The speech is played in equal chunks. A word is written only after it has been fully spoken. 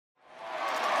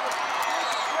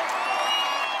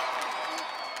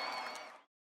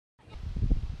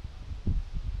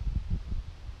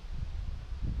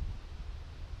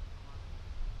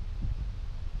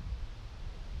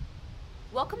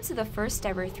Welcome to the first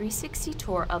ever 360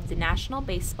 tour of the National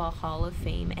Baseball Hall of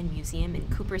Fame and Museum in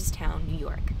Cooperstown, New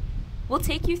York. We'll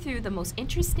take you through the most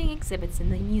interesting exhibits in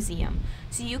the museum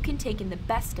so you can take in the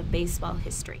best of baseball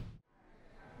history.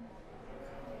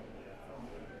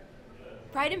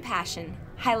 Pride and Passion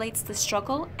highlights the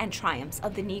struggle and triumphs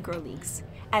of the Negro Leagues,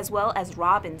 as well as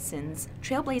Robinson's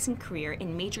trailblazing career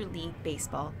in Major League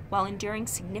Baseball while enduring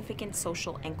significant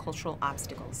social and cultural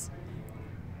obstacles.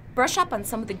 Brush up on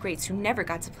some of the greats who never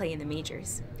got to play in the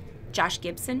majors: Josh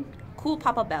Gibson, Cool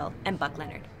Papa Bell, and Buck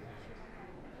Leonard.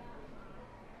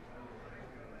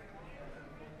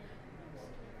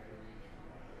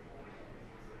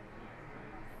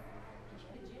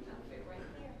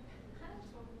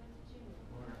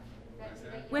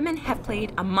 Women have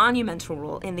played a monumental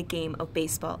role in the game of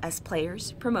baseball as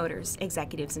players, promoters,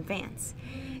 executives, and fans.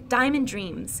 Diamond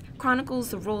Dreams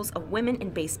chronicles the roles of women in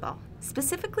baseball,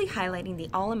 specifically highlighting the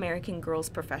All-American Girls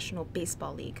Professional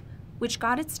Baseball League, which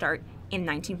got its start in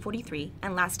 1943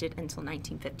 and lasted until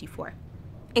 1954.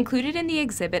 Included in the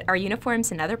exhibit are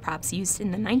uniforms and other props used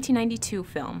in the 1992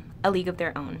 film, A League of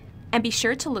Their Own. And be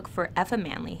sure to look for Effa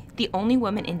Manley, the only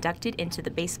woman inducted into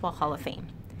the Baseball Hall of Fame.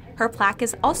 Her plaque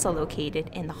is also located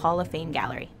in the Hall of Fame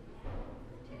Gallery.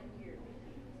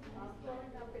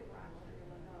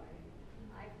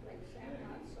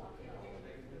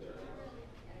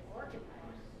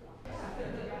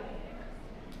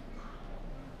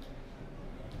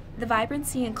 The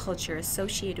vibrancy and culture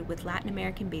associated with Latin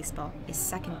American baseball is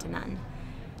second to none.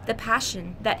 The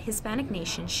passion that Hispanic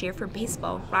nations share for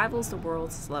baseball rivals the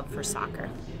world's love for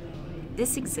soccer.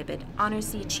 This exhibit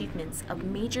honors the achievements of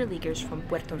major leaguers from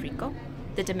Puerto Rico,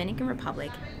 the Dominican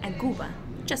Republic, and Cuba,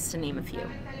 just to name a few.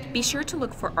 Be sure to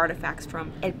look for artifacts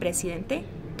from El Presidente,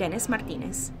 Dennis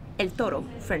Martinez, El Toro,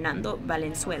 Fernando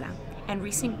Valenzuela, and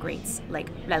recent greats like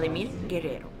Vladimir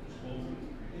Guerrero.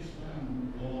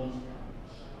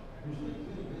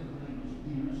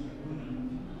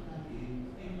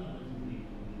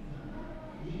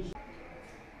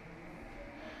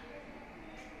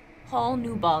 Whole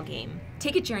new ball game.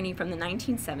 Take a journey from the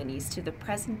 1970s to the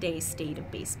present-day state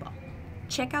of baseball.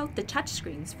 Check out the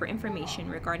touchscreens for information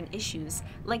regarding issues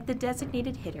like the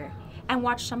designated hitter, and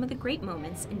watch some of the great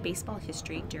moments in baseball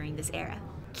history during this era.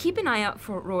 Keep an eye out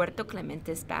for Roberto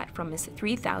Clemente's bat from his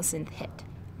 3,000th hit,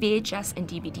 VHS and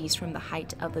DVDs from the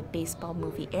height of the baseball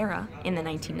movie era in the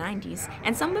 1990s,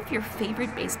 and some of your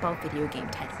favorite baseball video game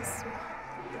titles.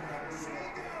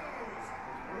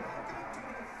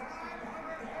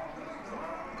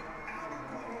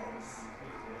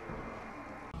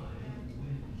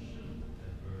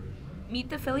 Meet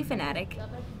the Philly Fanatic,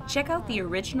 check out the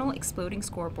original exploding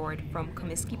scoreboard from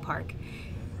Comiskey Park,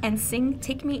 and sing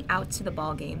Take Me Out to the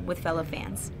Ball Game with fellow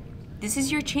fans. This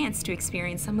is your chance to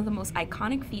experience some of the most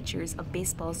iconic features of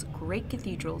baseball's great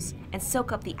cathedrals and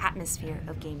soak up the atmosphere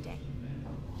of game day.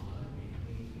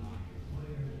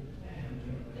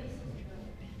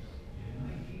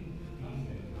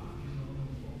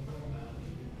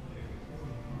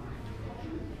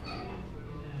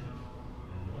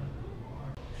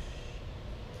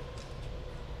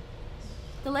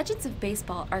 The legends of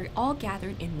baseball are all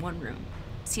gathered in one room.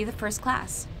 See the first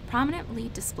class, prominently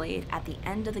displayed at the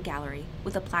end of the gallery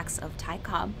with the plaques of Ty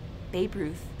Cobb, Babe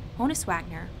Ruth, Honus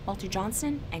Wagner, Walter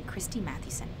Johnson, and Christy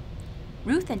Mathewson.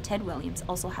 Ruth and Ted Williams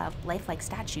also have lifelike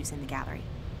statues in the gallery.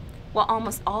 While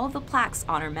almost all of the plaques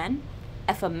honor men,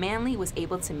 Effa Manley was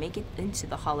able to make it into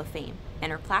the Hall of Fame,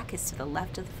 and her plaque is to the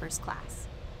left of the first class.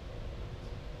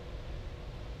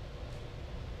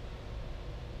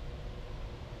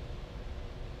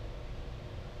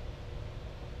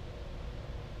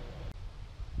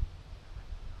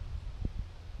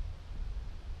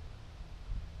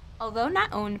 Although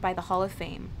not owned by the Hall of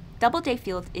Fame, Doubleday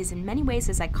Field is in many ways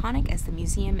as iconic as the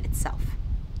museum itself.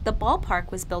 The ballpark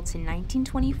was built in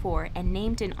 1924 and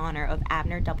named in honor of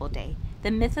Abner Doubleday, the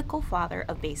mythical father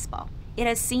of baseball. It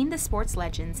has seen the sports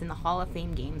legends in the Hall of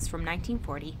Fame games from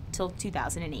 1940 till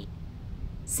 2008.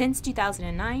 Since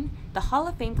 2009, the Hall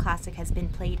of Fame Classic has been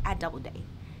played at Doubleday,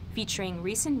 featuring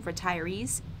recent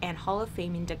retirees and Hall of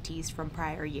Fame inductees from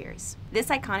prior years. This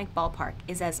iconic ballpark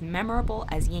is as memorable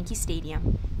as Yankee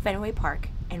Stadium, Fenway Park,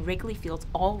 and Wrigley Field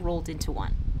all rolled into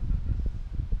one.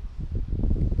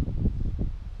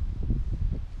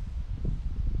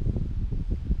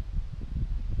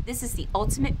 This is the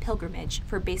ultimate pilgrimage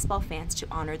for baseball fans to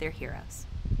honor their heroes.